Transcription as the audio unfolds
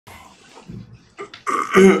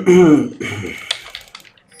An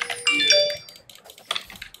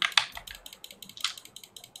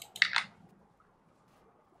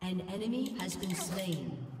enemy has been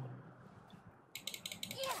slain.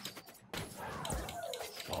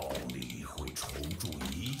 暴力会仇住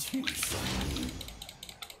一切生命。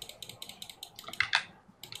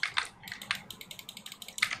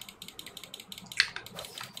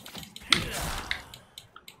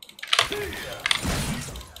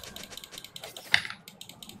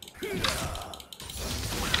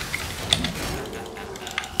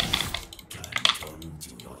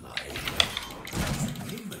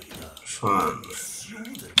 算了，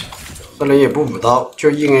这人也不武道，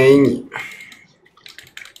就硬 A 你。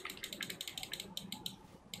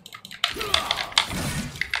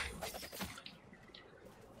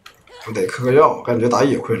我得嗑个药，感觉打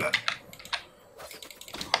野会来。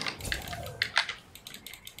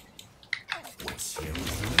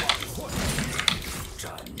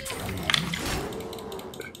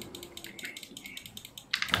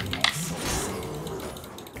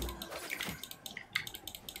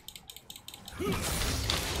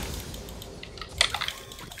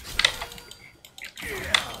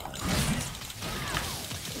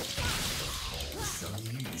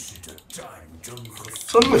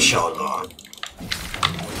 这么小的、啊？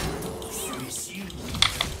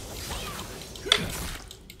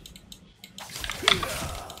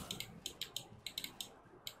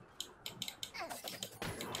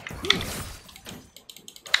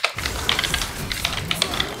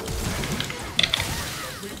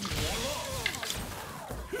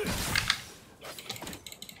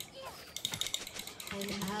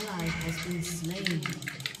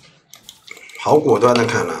好果断的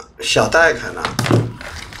砍了，小戴砍了。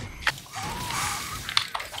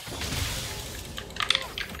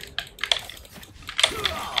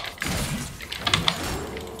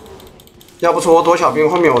 要不是我躲小兵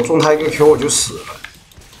后面，我中他一个 Q 我就死了。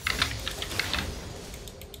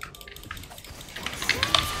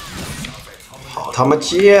好他妈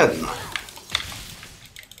贱呐！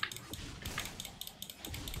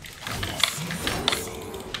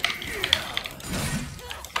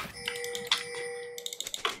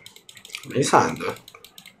没闪的。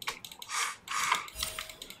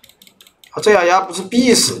啊，这丫丫不是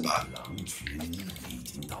必死吧？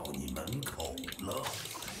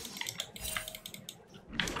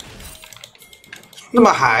 怎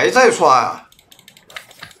么还在刷呀？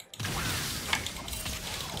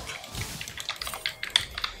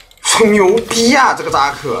说牛逼呀、这个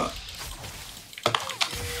扎克！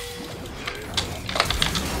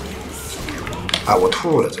哎，我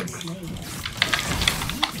吐了，真的！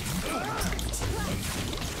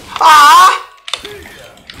啊！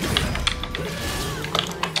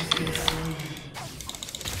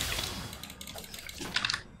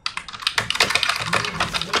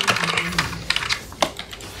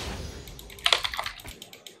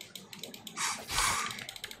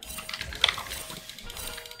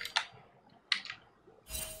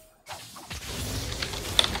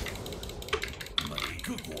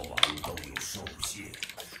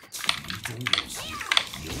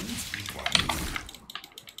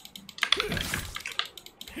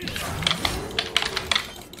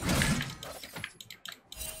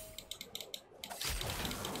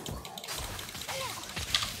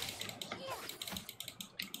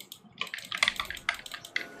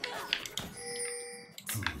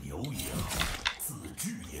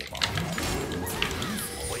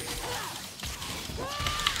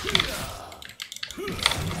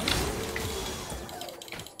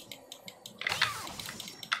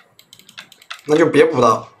那就别补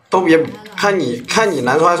了，都别补，看你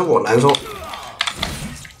难受还是我难受。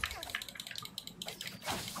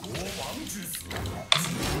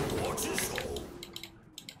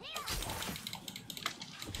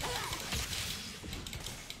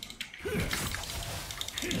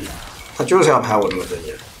他就是要拍我这么正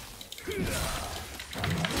眼。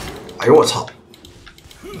哎呦我操！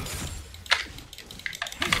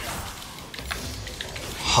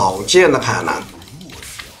好贱的凯南！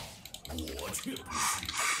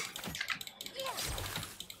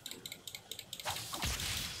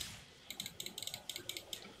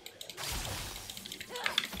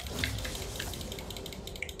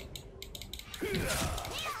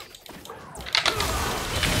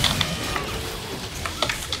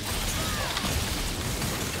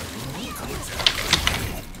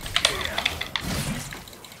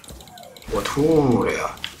 我吐了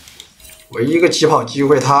呀！唯一一个起跑机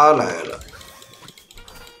会他来了。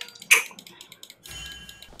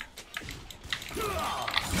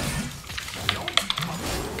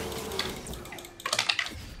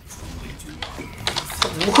他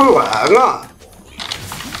不会玩啊！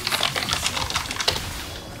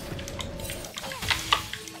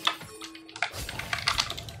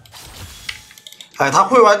哎，他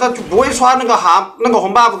会玩，他就不会刷那个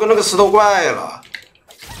红 buff 跟那个石头怪了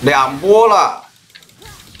，2波了。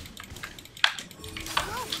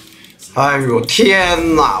哎呦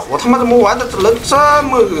天哪！我他妈怎么玩的能这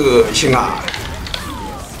么恶心啊！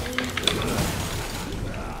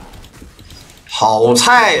好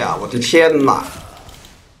菜呀！我的天哪！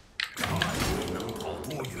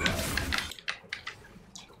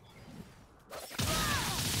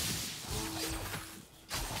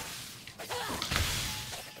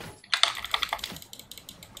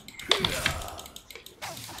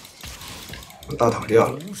大头掉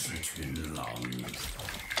了。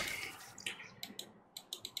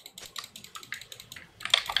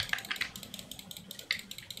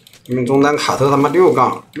你们中单卡特他妈6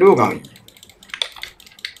杠1。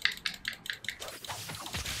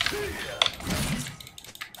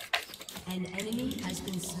An enemy has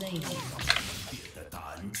been slain.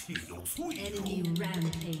 Enemy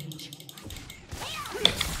rampage.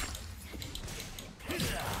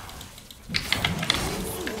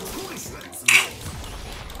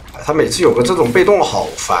 他每次有个这种被动好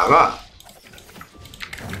烦啊！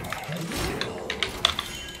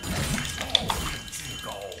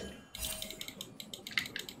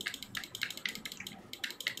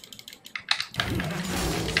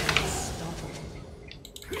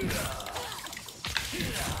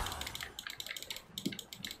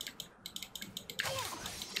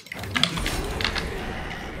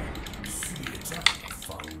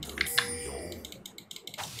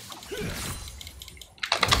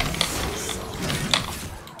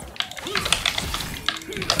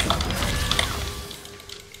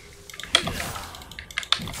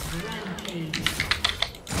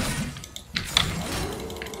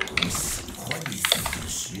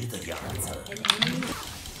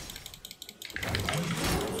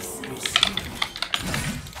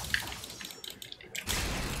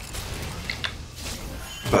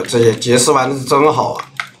这些杰斯玩的是真好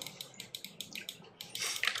啊！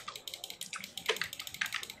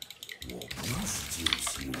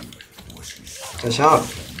在下了，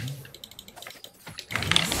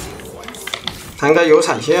他应该有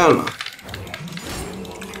闪现了。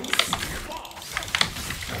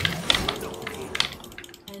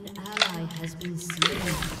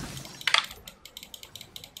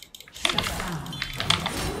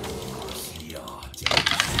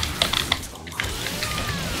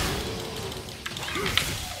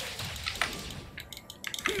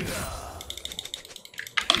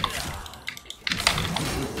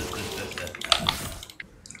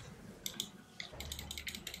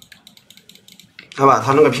他把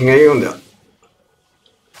他那个平 A 用掉，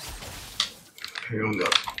可以用掉。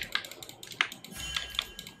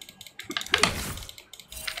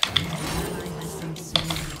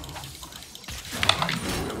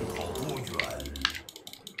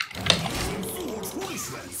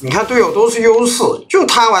你看队友都是优势，就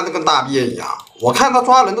他玩的跟大便一样。我看他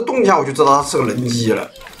抓人的动向，我就知道他是个人机了。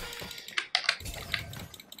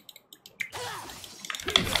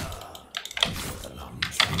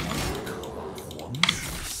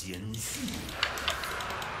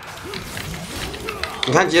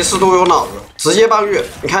你看杰斯多有脑子，直接帮月，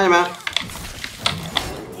你看见没？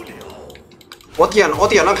我点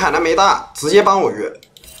了砍，他没大，直接帮我月。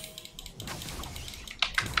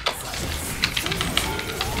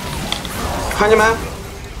看见没？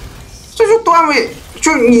这就段位，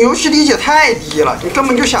就你游戏理解太低了，你根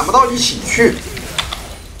本就想不到一起去。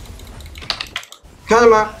看见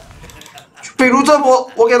没？比如这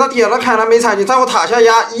波我给他点了砍，他没踩，你在我塔下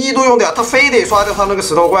压1都用掉，他非得刷掉他那个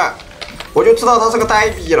石头怪。我就知道他是个呆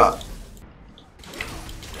逼了。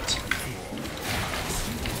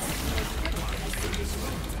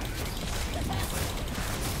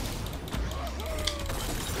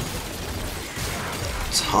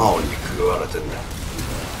操你哥了，真的！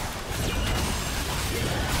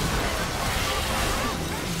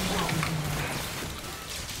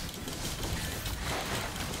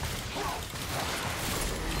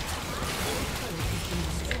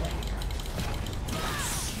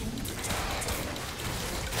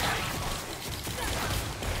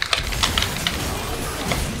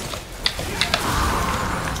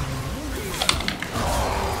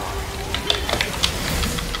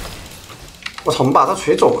我操，我们把他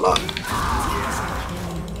锤走了，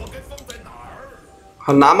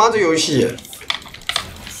很难吗？这游戏，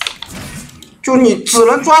就你只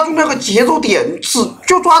能抓住那个节奏点，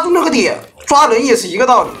就抓住那个点，抓人也是一个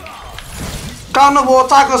道理。刚刚那波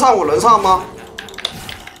扎克上我能上吗？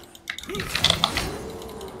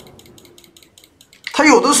他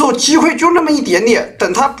有的时候机会就那么一点点，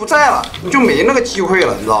等他不在了，你就没那个机会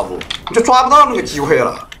了，你知道不？你就抓不到那个机会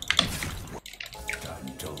了。战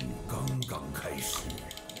争刚刚开始。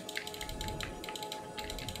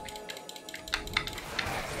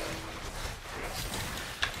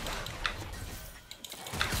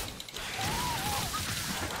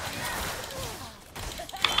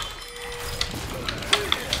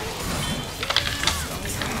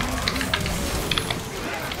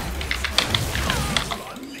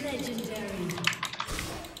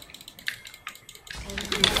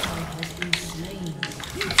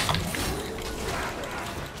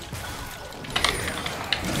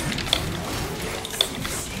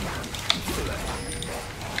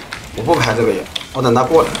开这个眼，我等他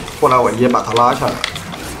过来，过来我也把他拉下来。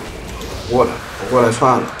过来，我过来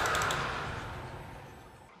算了。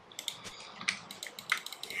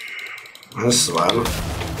死完了，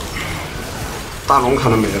大龙可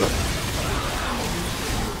能没了。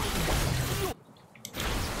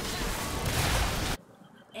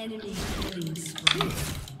 Enemy killing spree.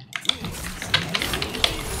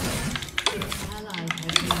 Ally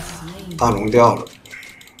has been slain. 大龙掉了，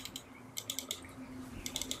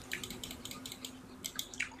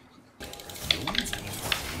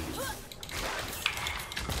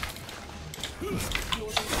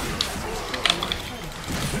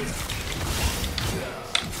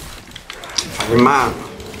反应慢了。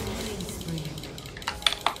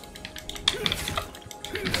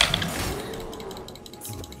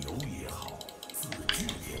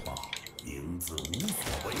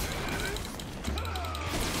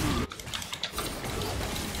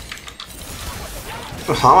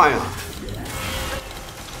 这啥玩意儿？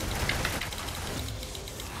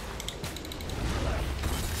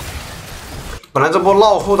本来这波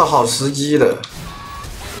落后的好时机的，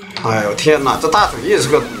哎呦天哪，这大嘴也是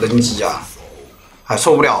个人机啊，还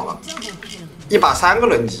受不了了，一把3个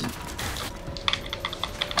人机，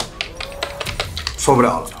受不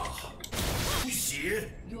了了，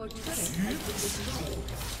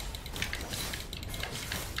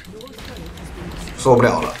受不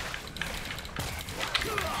了了。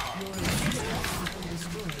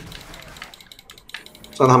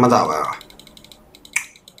 这他妈咋玩啊？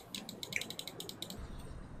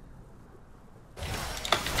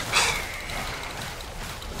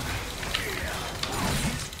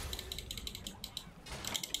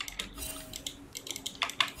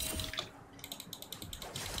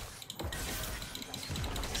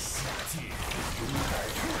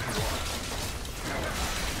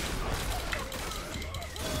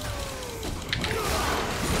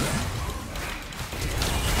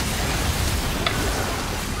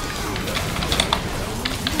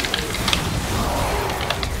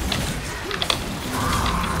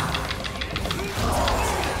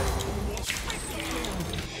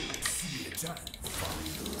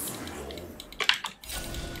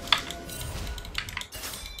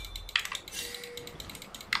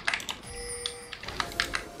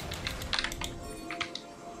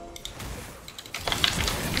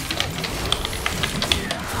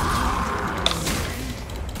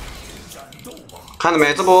看到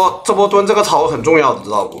没？这波蹲这个草很重要的，知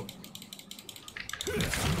道不？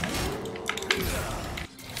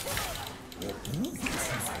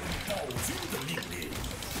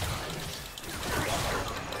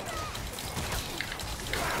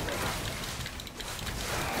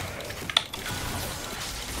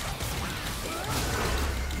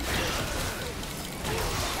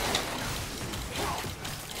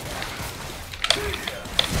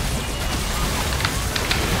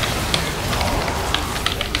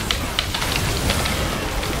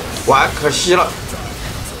完，可惜了，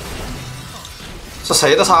是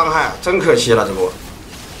谁的伤害？真可惜了，这波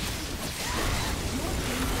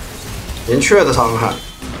连雀的伤害，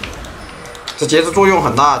这杰斯作用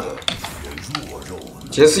很大的。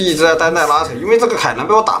杰斯一直在单带拉扯，因为这个凯南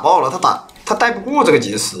被我打爆了，他带不过这个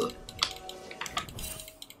杰斯。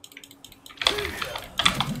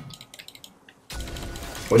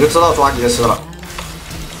我就知道抓杰斯了，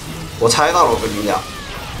我猜到了，我跟你们讲，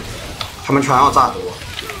他们全要炸着我。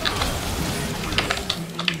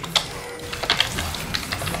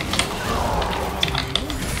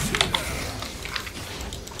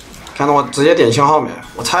 看到我直接点信号没？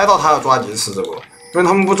我猜到他要抓杰斯这波，因为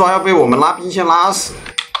他们不抓要被我们拉兵线拉死。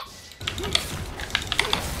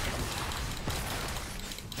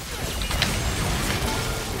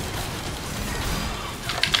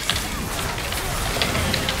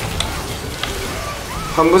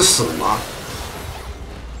喷不死吗？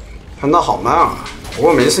喷的好慢啊！不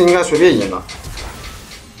过没事，应该随便赢了。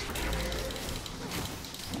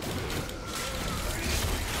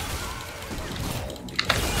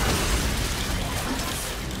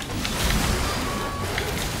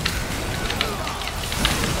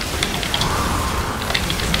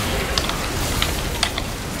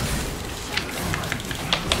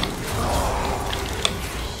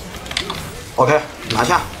 OK， 拿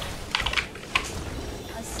下。